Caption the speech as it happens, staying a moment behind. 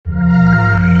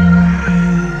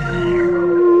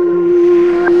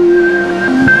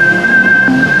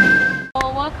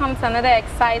another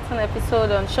exciting episode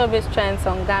on Showbiz Trendz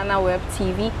on Ghanaweb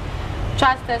TV.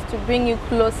 Trust us to bring you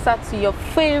closer to your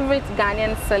favorite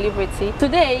Ghanaian celebrity.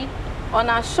 Today on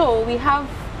our show we have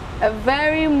a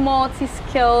very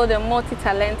multi-skilled and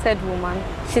multi-talented woman.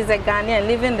 She's a Ghanaian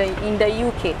living in the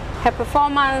UK. Her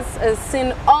performance is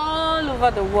seen all over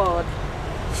the world.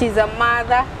 She's a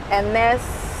mother, a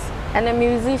nurse, and a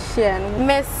musician,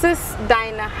 Mrs.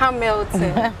 Dinah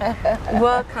Hamilton.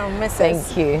 Welcome,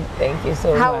 Mrs. Thank you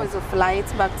so much. How was the flight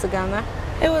back to Ghana?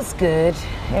 It was good.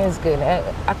 It was good.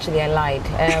 Actually, I lied.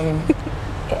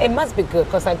 It must be good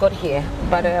because I got here,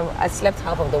 but I slept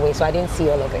half of the way, so I didn't see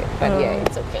all of it. But yeah,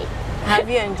 it's okay. Have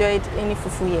you enjoyed any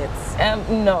fufu yet?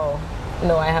 No,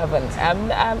 I haven't.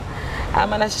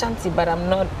 I'm an Ashanti, but I'm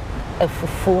not a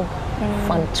fufu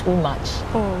fan too much.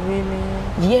 Oh,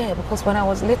 really? Yeah, because when I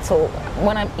was little,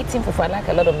 when I'm eating fufu, I like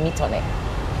a lot of meat on it.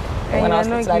 And when I was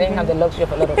little, I didn't have the luxury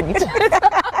of a lot of meat.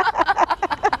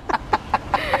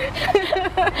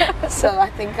 So I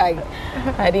think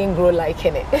I didn't grow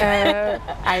liking it.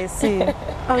 I see.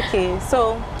 Okay,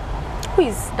 so who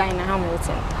is Dinah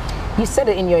Hamilton? You said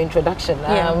it in your introduction.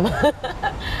 Yeah.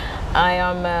 I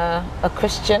am a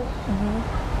Christian.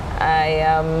 I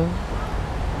am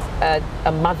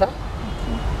a mother.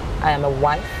 I am a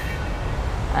wife.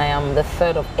 I am the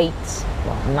third of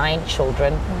 9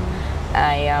 children.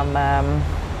 I am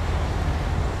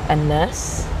a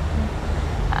nurse.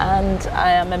 And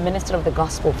I am a minister of the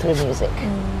gospel through music.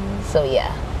 So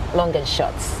yeah, long and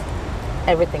short,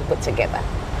 everything put together.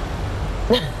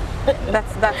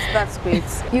 That's great.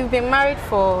 You've been married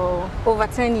for over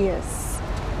 10 years.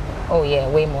 Oh yeah,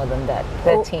 way more than that.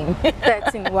 13.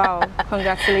 13, wow.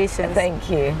 Congratulations. Thank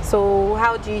you. So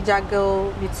how do you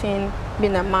juggle between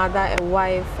being a mother, a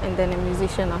wife, and then a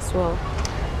musician as well?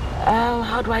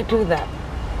 How do I do that?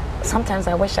 Sometimes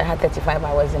I wish I had 35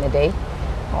 hours in a day,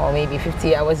 or maybe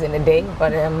 50 hours in a day,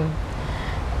 but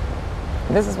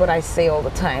this is what I say all the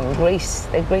time.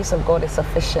 The grace of God is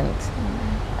sufficient.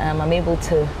 I'm able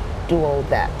to do all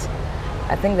that.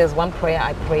 I think there's one prayer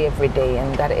I pray every day,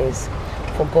 and that is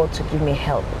for God to give me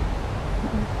help,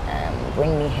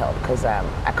 bring me help, because I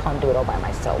can't do it all by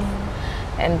myself.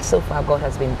 And so far God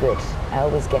has been good. I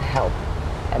always get help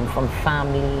from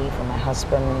family, from my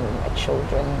husband, my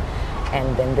children,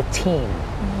 and then the team,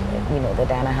 you know, the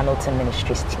Dinah Hamilton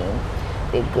Ministries team.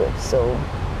 They're good. So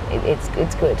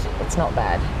it's good. It's not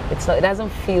bad. It doesn't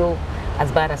feel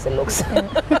as bad as it looks.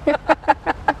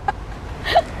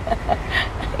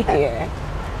 Yeah.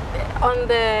 On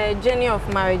the journey of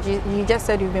marriage, you just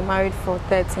said you've been married for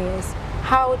 13 years.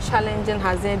 How challenging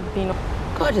has it been?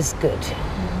 God is good.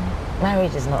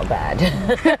 Marriage is not bad.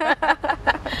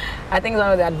 I think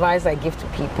one of the advice I give to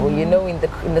people, you know, in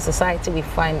the society we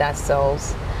find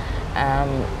ourselves,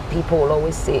 people will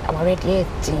always say, I'm already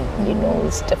 18, you know,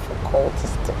 it's difficult.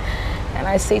 And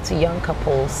I say to young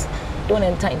couples, don't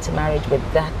enter into marriage with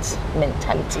that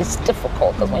mentality. It's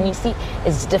difficult, because when you see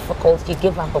it's difficult, you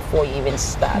give up before you even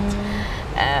start.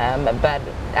 But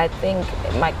I think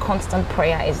my constant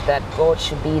prayer is that God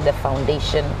should be the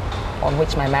foundation on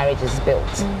which my marriage is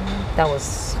built. That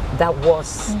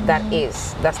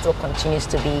still continues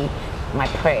to be my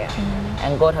prayer,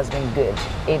 and God has been good.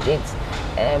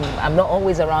 I'm not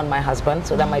always around my husband,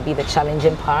 so that might be the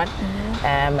challenging part.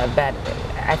 But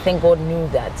I think God knew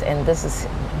that, and this is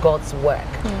God's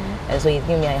work, and so He's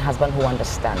given me a husband who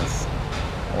understands.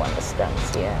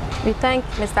 Yeah. We thank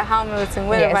Mr. Hamilton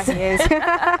wherever he is.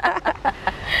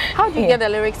 How do you get the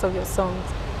lyrics of your songs?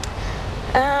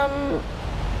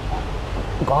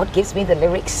 God gives me the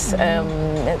lyrics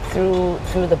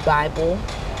through the Bible,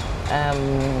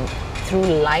 through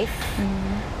life,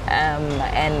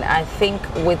 and I think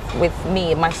with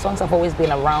me, my songs have always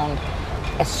been around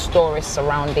a story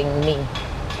surrounding me.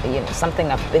 You know,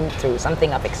 something I've been through,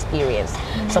 something I've experienced,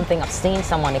 something I've seen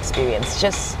someone experience,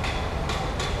 just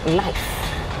life,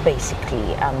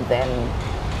 basically. And then,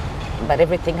 but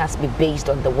everything has to be based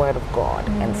on the Word of God,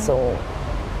 and so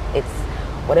it's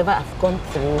whatever I've gone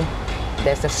through.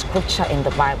 There's a scripture in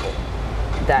the Bible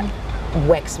that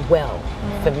works well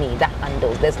for me, that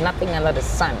handles. There's nothing under the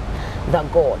sun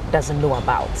that God doesn't know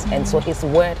about, and so His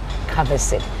Word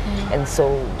covers it. And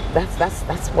so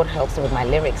that's what helps me with my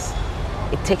lyrics.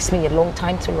 It takes me a long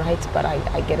time to write, but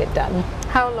I get it done.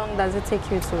 How long does it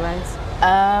take you to write?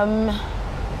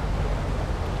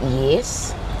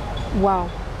 Years. Wow.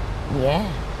 Yeah,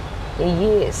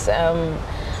 years.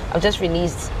 I've just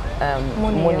released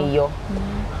Muniyo,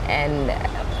 and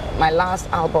my last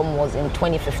album was in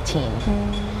 2015.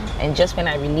 And just when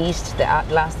I released the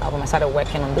last album, I started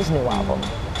working on this new album.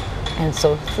 And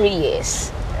so 3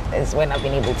 years is when I've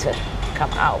been able to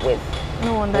come out with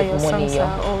No wonder your songs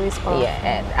are always powerful.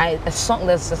 Yeah, and a song,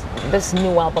 this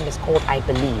new album is called I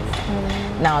Believe.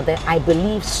 Now, the I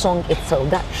Believe song itself,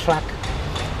 that track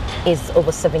is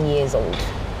over 7 years old,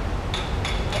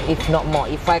 if not more.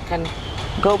 If I can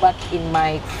go back in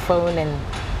my phone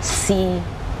and see,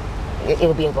 it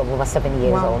will be over 7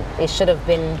 years old. It should have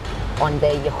been on the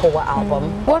Yehovah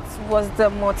album. What was the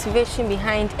motivation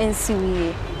behind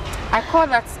Nsiwiye? I call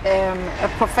that a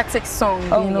prophetic song.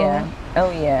 Oh, you know? Yeah. Oh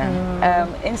yeah.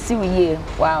 Nsiwiye.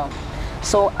 Wow.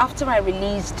 So after I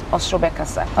released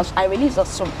Ostrobekasa,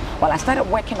 I started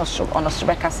working on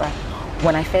Ostrobekasa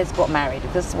when I first got married.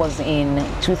 This was in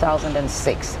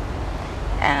 2006,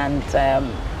 and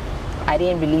I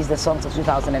didn't release the song till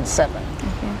 2007.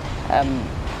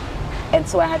 And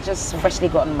so I had just freshly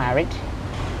gotten married,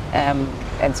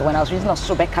 and so when I was releasing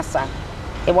Ostrobekasa,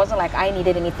 it wasn't like I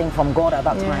needed anything from God at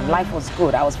that time. Life was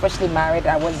good. I was freshly married.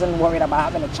 I wasn't worried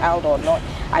about having a child or not.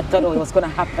 I thought it was going to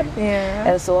happen.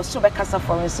 And so Ostrobekasa,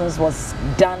 for instance, was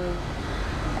done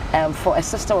for a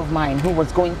sister of mine who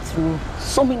was going through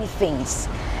so many things.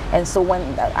 And so when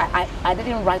I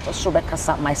didn't write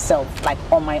Ostrobekasa myself, like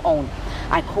on my own.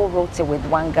 I co-wrote it with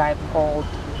one guy called,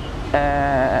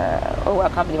 I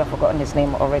can't believe I've forgotten his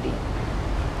name already.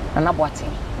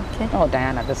 Anabwati. Okay. Oh,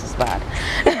 Diana, this is bad.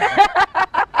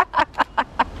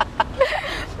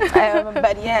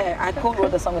 But yeah, I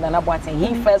co-wrote the song with Anabwati.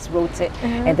 He first wrote it,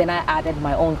 and then I added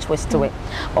my own twist to it.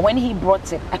 But when he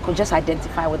brought it, I could just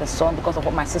identify with the song because of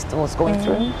what my sister was going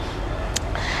through.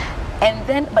 And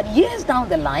then, but years down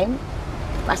the line,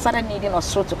 I started needing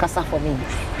Osro to casa for me.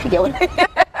 You get what I mean?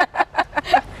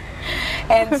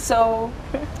 And so,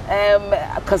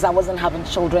 because I wasn't having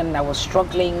children, I was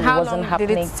struggling. How it wasn't long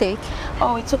happening. did it take?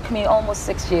 Oh, it took me almost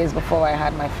 6 years before I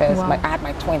had my first. I had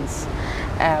my twins.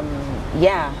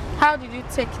 Yeah. How did you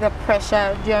take the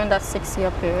pressure during that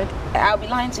 6-year period? I'll be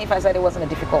lying to you if I said it wasn't a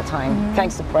difficult time.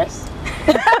 Thanks to press.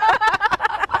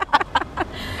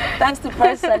 Thanks to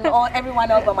press and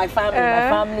everyone else, but my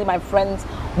family, my friends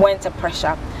went to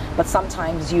pressure. But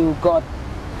sometimes you got.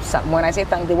 When I say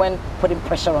thank, they weren't putting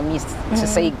pressure on me to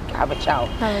say have a child.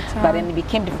 But then it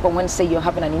became difficult when say you're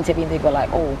having an interview and they go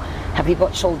like, oh, have you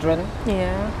got children?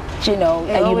 Yeah. You know,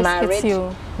 are you married?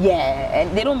 Yeah,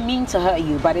 and they don't mean to hurt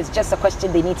you, but it's just a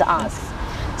question they need to ask.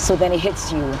 So then it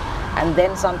hits you, and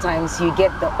then sometimes you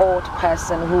get the odd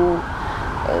person who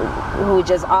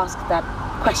just asks that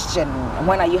question,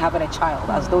 when are you having a child,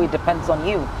 as though it depends on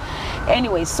you.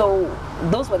 Anyway, so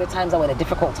those were the times that were the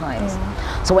difficult times.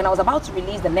 So when I was about to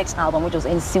release the next album, which was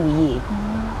Nsiwiye,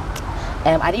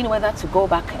 I didn't know whether to go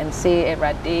back and say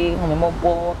Erade,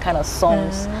 Homemobo kind of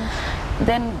songs.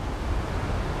 Then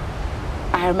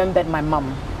I remembered my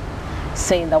mom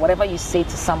saying that whatever you say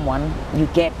to someone, you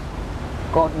get,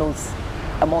 God knows,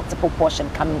 a multiple portion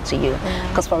coming to you.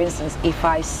 Because for instance, if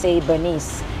I say,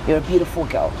 Bernice, you're a beautiful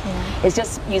girl, it's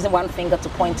just using one finger to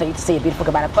point to you to say you're a beautiful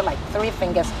girl, but I've got like 3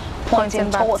 fingers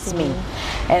pointing towards me.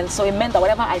 And so it meant that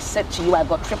whatever I said to you, I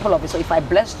got triple of it. So if I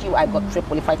blessed you, I got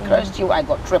triple. If I cursed you, I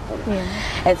got triple.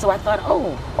 And so I thought,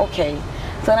 oh, okay.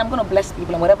 So then I'm going to bless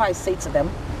people, and whatever I say to them,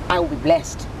 I will be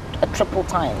blessed a triple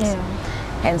times.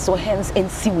 And so hence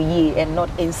Nsiwiye and not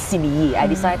Nsimiye. I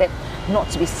decided not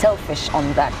to be selfish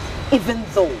on that, even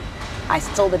though I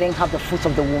still didn't have the fruit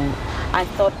of the womb. I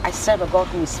thought I serve a God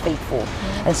who is faithful.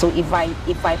 And so if I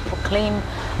proclaim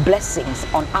blessings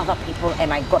on other people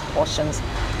and I got portions,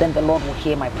 then the Lord will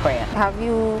hear my prayer. Have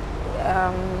you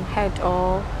heard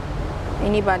or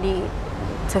anybody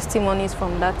testimonies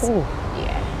from that? Oh,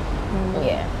 yeah.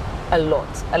 Yeah. A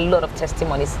lot of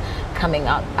testimonies coming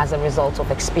out as a result of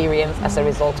experience, as a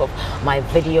result of my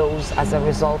videos, as a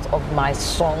result of my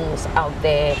songs out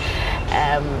there.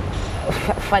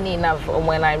 Funny enough,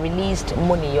 when I released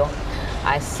Muniyo,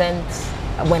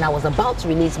 when I was about to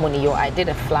release Muniyo, I did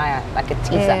a flyer, like a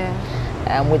teaser,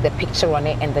 with the picture on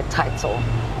it and the title.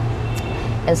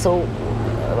 And so,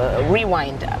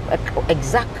 rewind,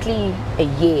 exactly a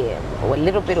year, or a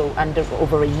little bit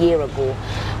over a year ago,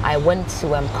 I went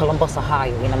to Columbus,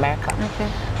 Ohio in America.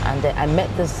 And I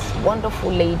met this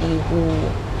wonderful lady who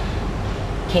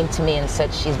came to me and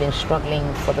said she's been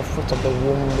struggling for the fruit of the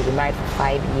womb. We've been married for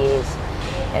 5 years.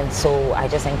 And so I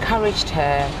just encouraged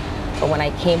her. But when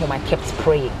I came home, I kept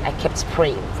praying. I kept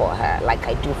praying for her, like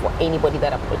I do for anybody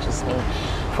that approaches me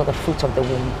for the fruit of the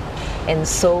womb. And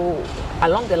so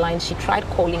along the line, she tried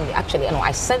calling me. Actually,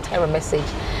 I sent her a message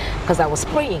because I was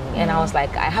praying, and I was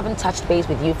like, I haven't touched base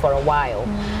with you for a while.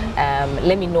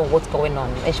 Let me know what's going on.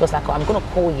 And she was like, oh, I'm going to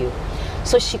call you.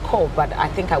 So she called, but I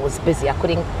think I was busy. I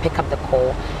couldn't pick up the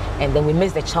call, and then we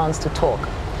missed the chance to talk.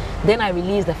 Then I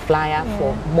released the flyer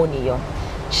for Muniyo.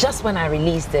 just when I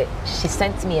released it, she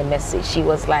sent me a message. She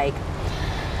was like,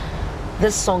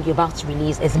 this song you're about to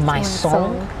release is my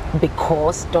song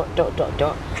because ...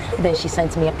 Then she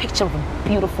sent me a picture of a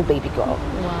beautiful baby girl.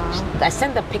 Wow. I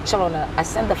sent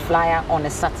the flyer on a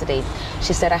Saturday.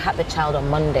 She said I had the child on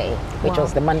Monday, which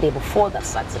was the Monday before that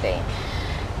Saturday.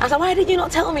 I said, why did you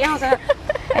not tell me? I was like,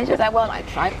 and she was like, well, I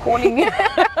tried calling you.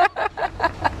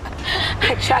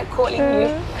 I tried calling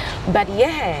you. But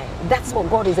yeah, that's what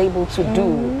God is able to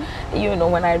do. You know,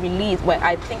 when I released, well,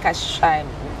 I think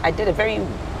I did a very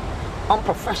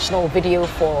unprofessional video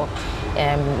for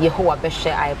Yehovah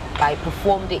Beshe. I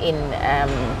performed in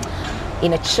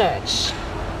a church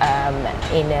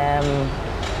in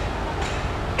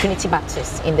Trinity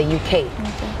Baptist in the UK,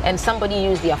 and somebody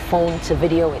used their phone to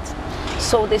video it.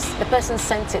 So the person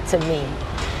sent it to me,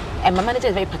 and my manager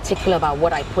is very particular about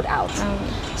what I put out.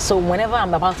 So whenever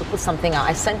I'm about to put something out,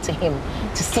 I send to him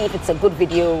to see if it's a good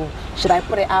video. Should I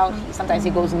put it out? Sometimes he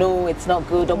goes, no, it's not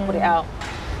good, don't put it out.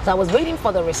 So I was waiting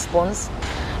for the response,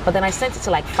 but then I sent it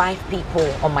to like 5 people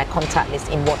on my contact list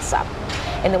in WhatsApp,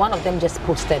 and then one of them just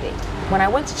posted it. When I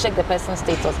went to check the person's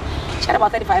status, she had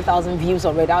about 35,000 views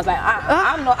already. I was like,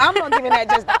 I'm not giving her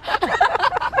just that.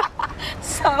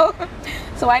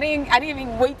 So I didn't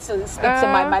even wait to speak to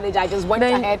my manager. I just went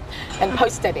ahead and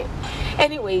posted it.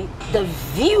 Anyway, the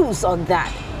views on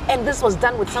that, and this was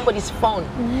done with somebody's phone.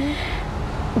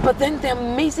 But then the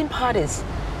amazing part is,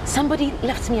 somebody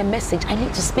left me a message. I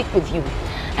need to speak with you.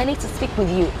 I need to speak with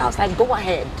you. I was like, go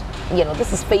ahead. You know,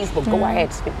 this is Facebook. Go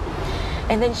ahead, speak.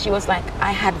 And then she was like,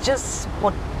 I had just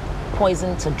put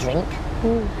poison to drink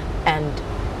and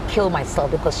kill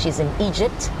myself because she's in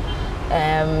Egypt.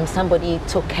 Somebody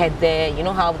took her there. You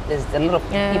know how there's a lot of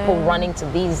people running to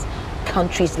these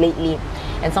countries lately,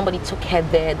 and somebody took her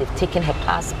there. They've taken her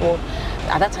passport.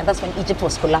 At that time, that's when Egypt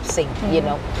was collapsing, you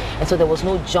know, and so there was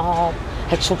no job.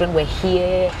 Her children were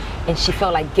here, and she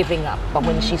felt like giving up. But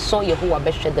when she saw Yehovah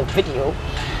Beshe, the video,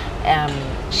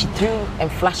 she threw and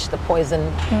flashed the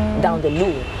poison down the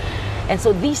loo. And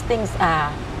so these things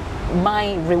are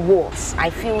my rewards. I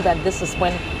feel that this is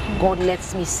when God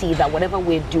lets me see that whatever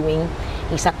we're doing,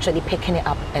 He's actually picking it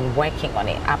up and working on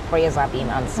it. Our prayers are being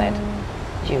answered,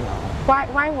 you know.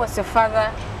 Why was your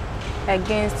father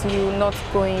against you not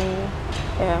going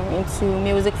into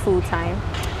music full time?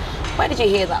 Where did you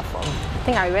hear that from? I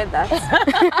think I read that.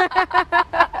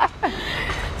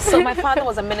 So my father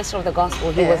was a minister of the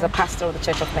gospel. He was a pastor of the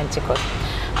Church of Pentecost.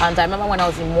 And I remember when I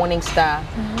was in Morning Star,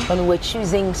 when we were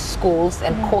choosing schools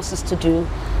and courses to do,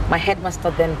 my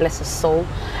headmaster then, bless his soul,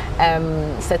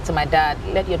 said to my dad,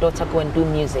 let your daughter go and do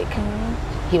music.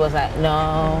 He was like,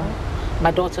 no,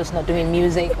 my daughter's not doing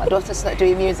music. My daughter's not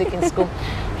doing music in school.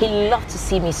 He loved to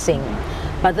see me sing.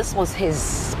 But this was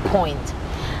his point.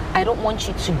 I don't want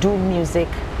you to do music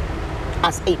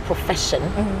as a profession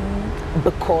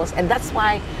because, and that's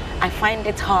why I find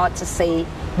it hard to say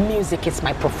music is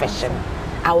my profession.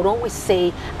 I would always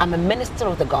say I'm a minister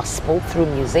of the gospel through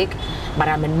music, but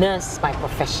I'm a nurse by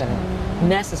profession.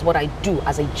 Nurse is what I do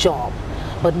as a job,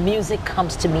 but music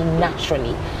comes to me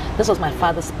naturally. This was my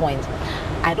father's point.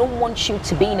 I don't want you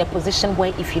to be in a position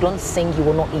where if you don't sing, you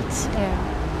will not eat.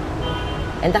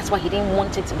 And that's why he didn't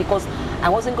want it, because I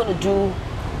wasn't going to do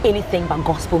anything but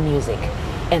gospel music.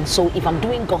 And so if I'm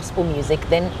doing gospel music,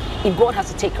 then if God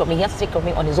has to take care of me, He has to take care of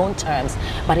me on His own terms.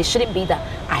 But it shouldn't be that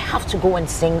I have to go and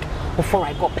sing before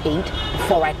I got paid,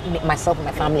 before I make myself and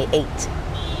my family ate.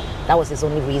 That was his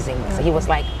only reason. So he was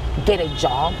like, get a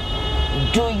job,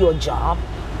 do your job,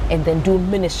 and then do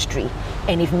ministry.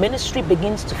 And if ministry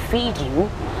begins to feed you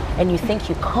and you think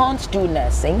you can't do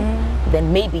nursing,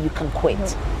 then maybe you can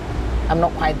quit. I'm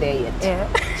not quite there yet.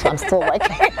 So I'm still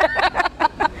working.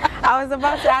 I was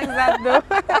about to ask that though.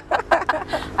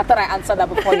 I thought I answered that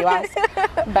before you asked.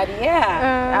 But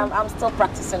yeah, I'm still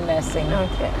practicing nursing.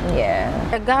 Okay. Yeah.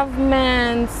 The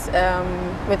government,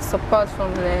 with support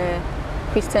from the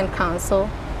Christian Council,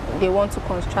 they want to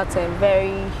construct a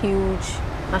very huge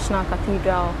national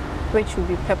cathedral which will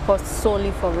be purposed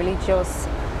solely for religious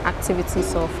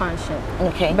activities or function.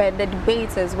 Okay. But the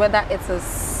debate is whether it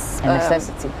is a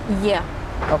necessity.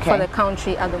 For the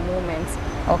country at the moment.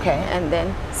 Okay. And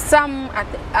then some,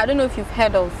 I don't know if you've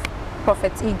heard of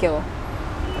Prophet Eagle.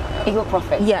 Eagle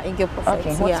Prophet? Yeah, Eagle Prophet.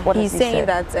 Okay. What He's saying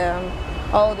that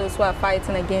all those who are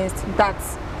fighting against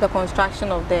the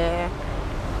construction of the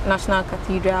National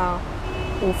Cathedral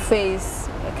will face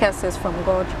curses from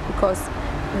God, because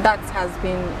that has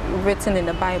been written in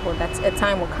the Bible that a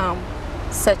time will come,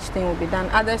 such thing will be done.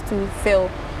 Others too feel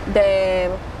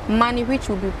the money which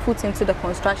will be put into the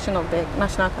construction of the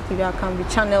National Cathedral can be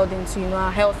channeled into,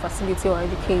 our health facility or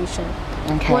education.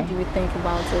 Okay. What do you think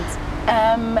about it?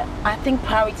 I think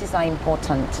priorities are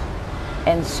important,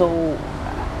 and so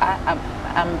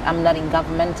I'm not in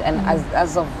government, and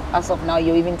as of now,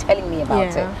 you're even telling me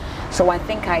about it. So I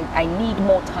think I need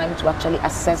more time to actually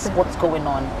assess what's going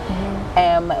on.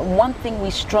 One thing we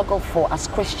struggle for as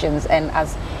Christians and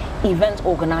as event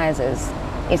organizers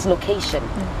is location.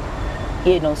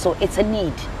 You know, so it's a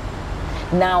need.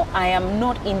 Now I'm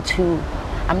not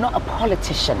a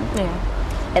politician,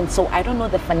 and so I don't know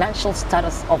the financial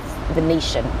status of the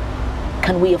nation.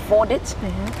 Can we afford it?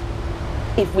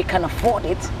 If we can afford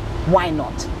it, why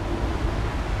not?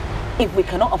 If we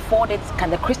cannot afford it, can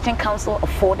the Christian Council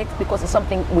afford it? Because it's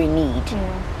something we need.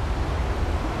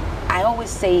 I always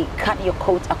say, cut your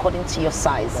coat according to your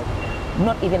size.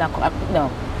 Not even,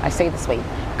 no, I say it this way.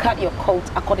 Cut your coat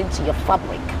according to your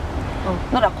fabric,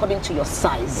 not according to your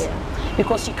size.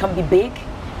 Because you can be big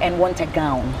and want a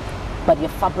gown, but your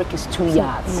fabric is 2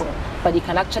 yards. But you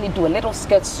can actually do a little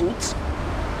skirt suit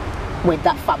with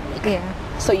that fabric.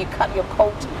 So you cut your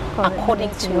coat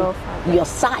according to your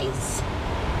size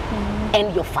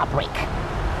and your fabric.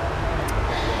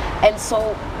 And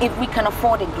so if we can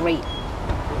afford it, great.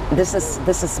 This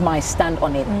is my stand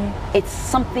on it. It's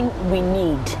something we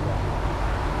need,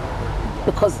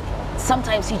 because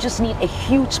sometimes you just need a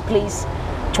huge place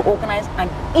to organize an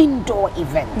indoor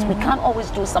event. We can't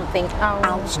always do something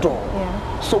outdoor.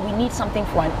 So we need something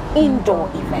for an indoor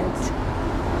event.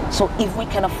 So if we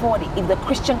can afford it, if the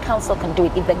Christian Council can do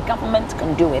it, if the government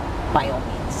can do it, by all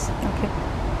means. Okay.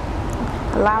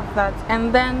 Love that.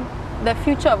 And then the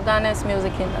future of Ghana's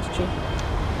music industry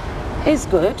is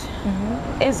good.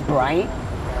 It's bright.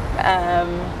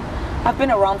 I've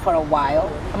been around for a while.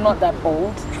 I'm not that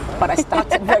old, but I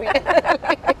started very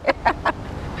early.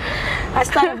 I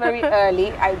started very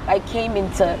early. I came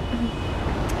into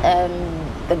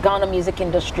the Ghana music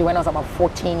industry when I was about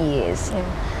 14 years.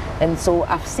 And so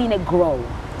I've seen it grow.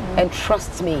 And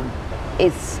trust me,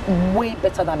 it's way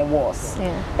better than it was.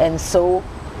 And so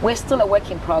we're still a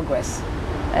work in progress,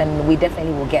 and we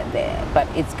definitely will get there, but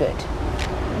it's good.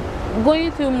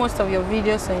 Going through most of your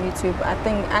videos on YouTube, I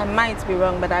think I might be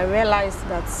wrong, but I realized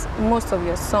that most of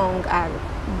your songs are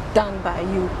done by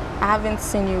you. I haven't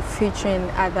seen you featuring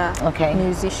other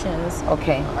musicians.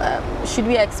 Should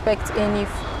we expect any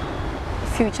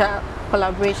future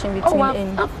collaboration between?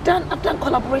 I've done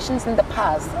collaborations in the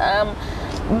past.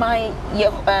 My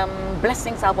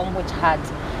Blessings album, which had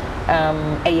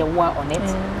Eyewa on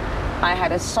it, I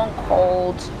had a song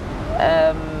called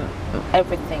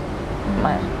Everything.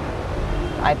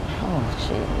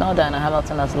 Now Diana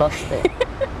Hamilton has lost it.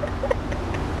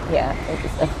 Yeah,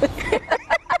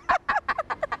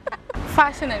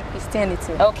 fashion and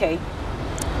Christianity.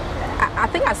 I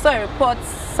think I saw a report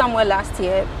somewhere last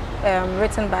year,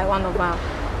 written by one of our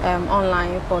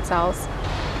online portals.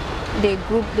 They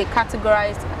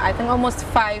categorized, I think, almost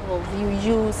 5 of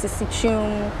you, Sissy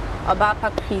Chum,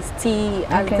 Obapa Christie,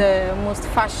 as the most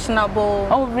fashionable.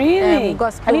 Oh, really?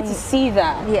 Gospel. I need to see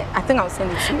that. Yeah, I think I'll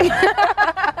send it to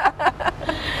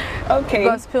you.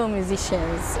 Gospel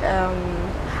musicians.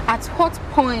 At what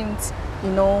point,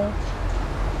 you know,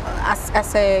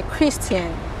 as a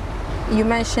Christian, you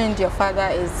mentioned your father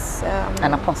is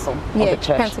an apostle of the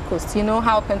church. Pentecost. You know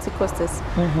how Pentecost is.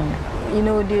 You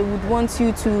know, they would want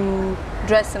you to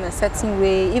dress in a certain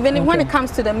way. Even when it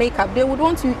comes to the makeup, they would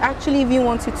want you, actually even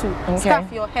want you to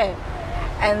scarf your hair.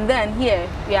 And then here,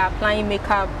 we are applying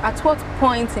makeup. At what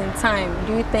point in time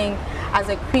do you think, as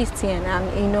a Christian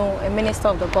and, you know, a minister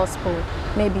of the gospel,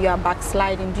 maybe you are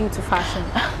backsliding due to fashion?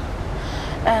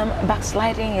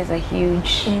 Backsliding is a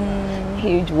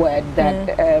huge word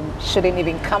that shouldn't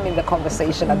even come in the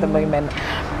conversation at the moment,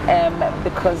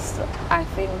 because I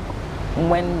think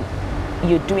when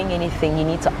you're doing anything, you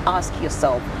need to ask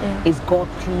yourself, is God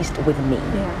pleased with me?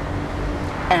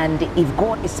 And if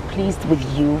God is pleased with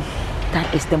you,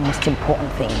 that is the most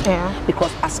important thing.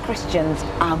 Because as Christians,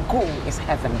 our goal is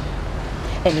heaven.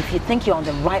 And if you think you're on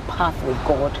the right path with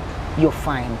God, you're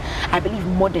fine. I believe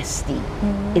modesty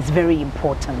is very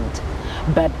important,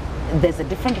 but there's a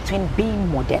difference between being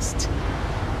modest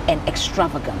and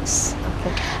extravagance.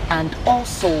 And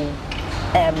also,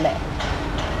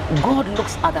 God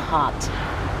looks at the heart,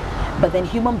 but then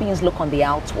human beings look on the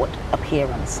outward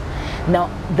appearance. Now,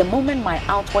 the moment my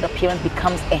outward appearance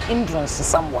becomes a hindrance to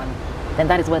someone, then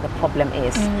that is where the problem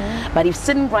is. But if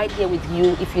sitting right here with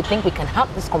you, if you think we can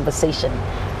have this conversation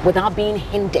without being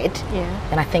hindered,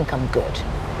 then I think I'm good.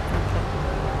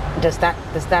 Does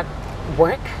that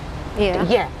work?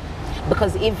 Yeah.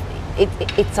 Because if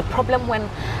it's a problem when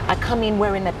I come in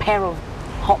wearing a pair of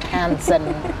hot pants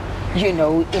and you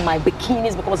know, in my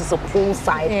bikinis because it's a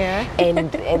poolside. Yeah.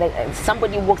 And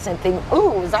somebody walks and thinks,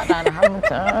 oh, is that Diana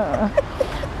Hamilton?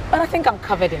 But I think I'm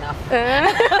covered enough.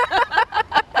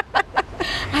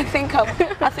 I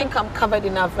think I'm covered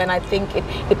enough, and I think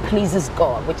it pleases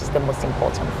God, which is the most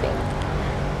important thing.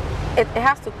 It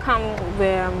has to come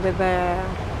with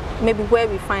maybe where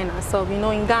we find ourselves. You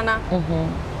know, in Ghana,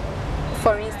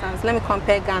 for instance, let me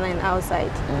compare Ghana and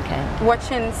outside. Okay.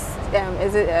 Watching,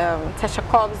 is it Tasha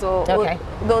Cobbs or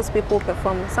those people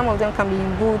perform? Some of them can be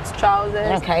in boots,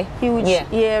 trousers, huge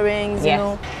earrings. You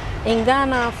know, in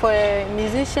Ghana, for a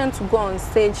musician to go on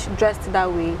stage dressed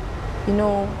that way, you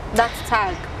know, that's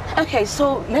tag. Okay,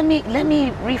 so let me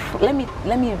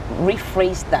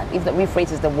rephrase that, if the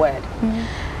rephrase is the word.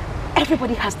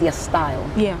 Everybody has their style.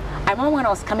 Yeah. I remember when I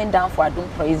was coming down for Adum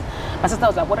Praise, my sister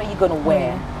was like, what are you going to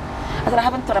wear? I said, I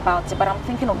haven't thought about it, but I'm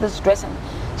thinking of this dress. And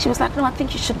she was like, no, I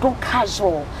think you should go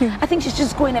casual. I think you should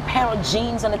just go in a pair of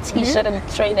jeans and a t-shirt and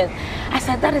trainers. I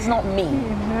said, that is not me.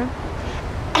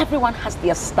 Everyone has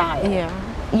their style. Yeah.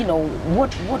 You know,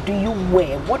 what do you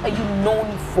wear? What are you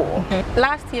known for?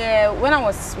 Last year, when I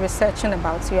was researching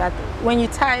about you, when you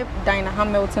type Diana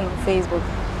Hamilton on Facebook,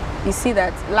 you see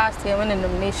that last year when the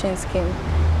nominations came,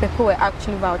 people were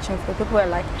actually vouching for it. People were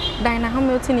like, Diana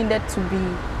Hamilton needed to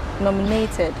be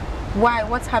nominated. Why?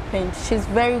 What happened? She's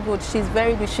very good. She's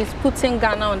very good. She's putting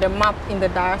Ghana on the map in the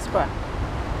diaspora.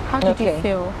 How did you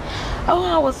feel? Oh,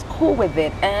 I was cool with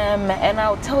it. And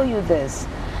I'll tell you this.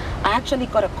 I actually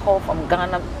got a call from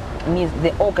Ghana,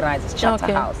 the organizers,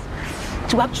 Charterhouse,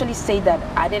 to actually say that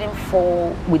I didn't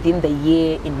fall within the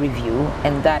year in review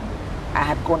and that I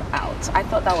had gone out. I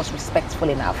thought that was respectful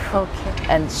enough. Okay.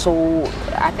 And so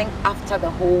I think after the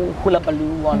whole hula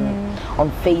baloo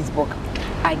on Facebook,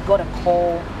 I got a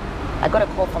call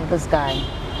from this guy.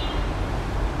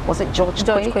 Was it George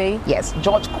Quay? Yes,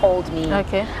 George called me.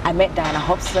 Okay. I met Diana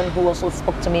Hobson, who also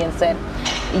spoke to me and said,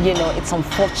 you know, it's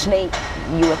unfortunate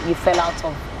you fell out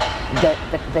of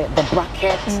the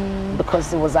bracket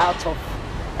because it was out of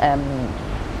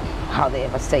how they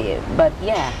ever say it. But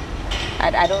yeah,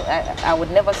 I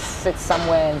would never sit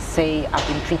somewhere and say I've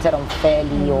been treated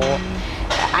unfairly or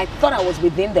I thought I was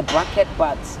within the bracket,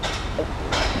 but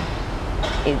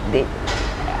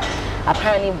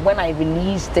apparently when I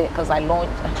released it, because I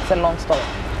launched, it's a long story,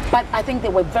 but I think they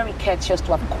were very courteous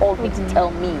to have called me to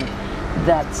tell me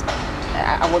that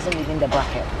I wasn't within the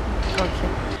bracket. Okay.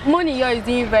 Money Yo is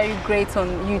doing very great on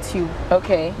YouTube.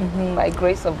 Okay. By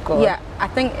grace of God. Yeah, I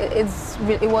think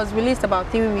it was released about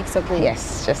 3 weeks ago.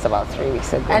 Yes, just about 3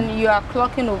 weeks ago. And you are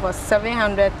clocking over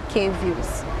 700k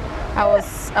views. I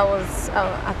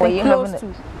think close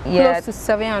to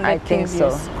 700k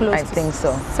views. I think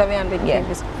so. 700k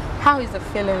views. How is the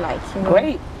feeling like? You know,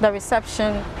 great. The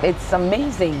reception. It's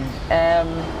amazing.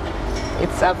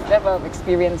 I've never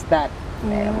experienced that.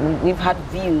 We've had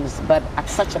views, but at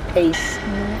such a pace,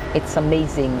 it's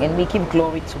amazing, and we give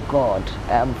glory to God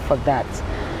for that.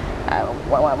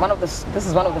 This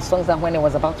is one of the songs that when it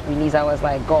was about to release, I was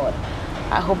like, God,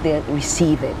 I hope they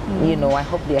receive it. You know, I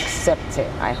hope they accept it.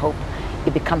 I hope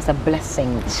it becomes a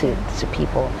blessing to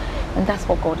people. And that's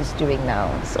what God is doing now.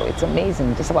 So it's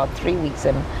amazing. Just about 3 weeks,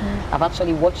 and I've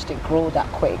actually watched it grow that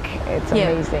quick. It's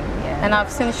amazing. Yeah. And I've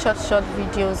seen short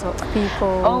videos of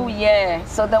people. Oh yeah.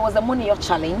 So there was the Money Yo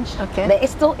challenge. Okay. There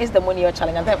still is the Money Yo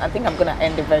challenge. I think I'm gonna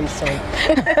end it very soon.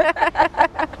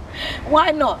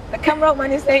 Why not? The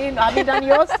cameraman is saying, "Have you done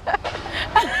yours?"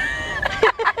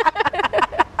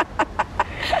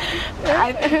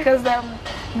 Because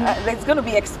there's going to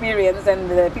be experience, and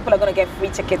people are going to get free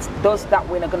tickets. Those that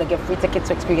win are going to get free tickets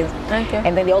to experience. Okay.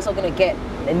 And then they're also going to get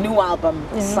a new album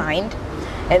signed.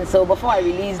 And so before I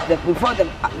release before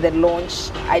the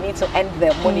launch, I need to end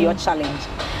the Money Yo challenge.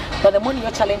 But the Money Yo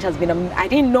challenge has been, I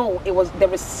didn't know the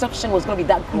reception was going to be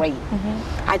that great.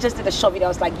 I just did a short video. I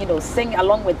was like, you know, sing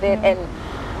along with it. And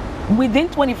within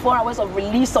 24 hours of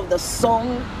release of the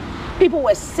song, people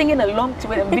were singing along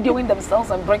to it and videoing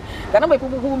themselves and bring. The number of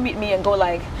people who meet me and go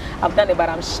like, I've done it, but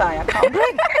I'm shy, I can't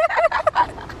bring.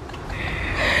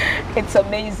 It's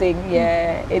amazing,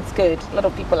 yeah, it's good. A lot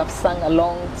of people have sung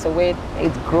along to it.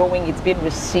 It's growing, it's been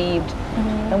received,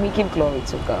 and we give glory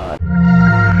to God.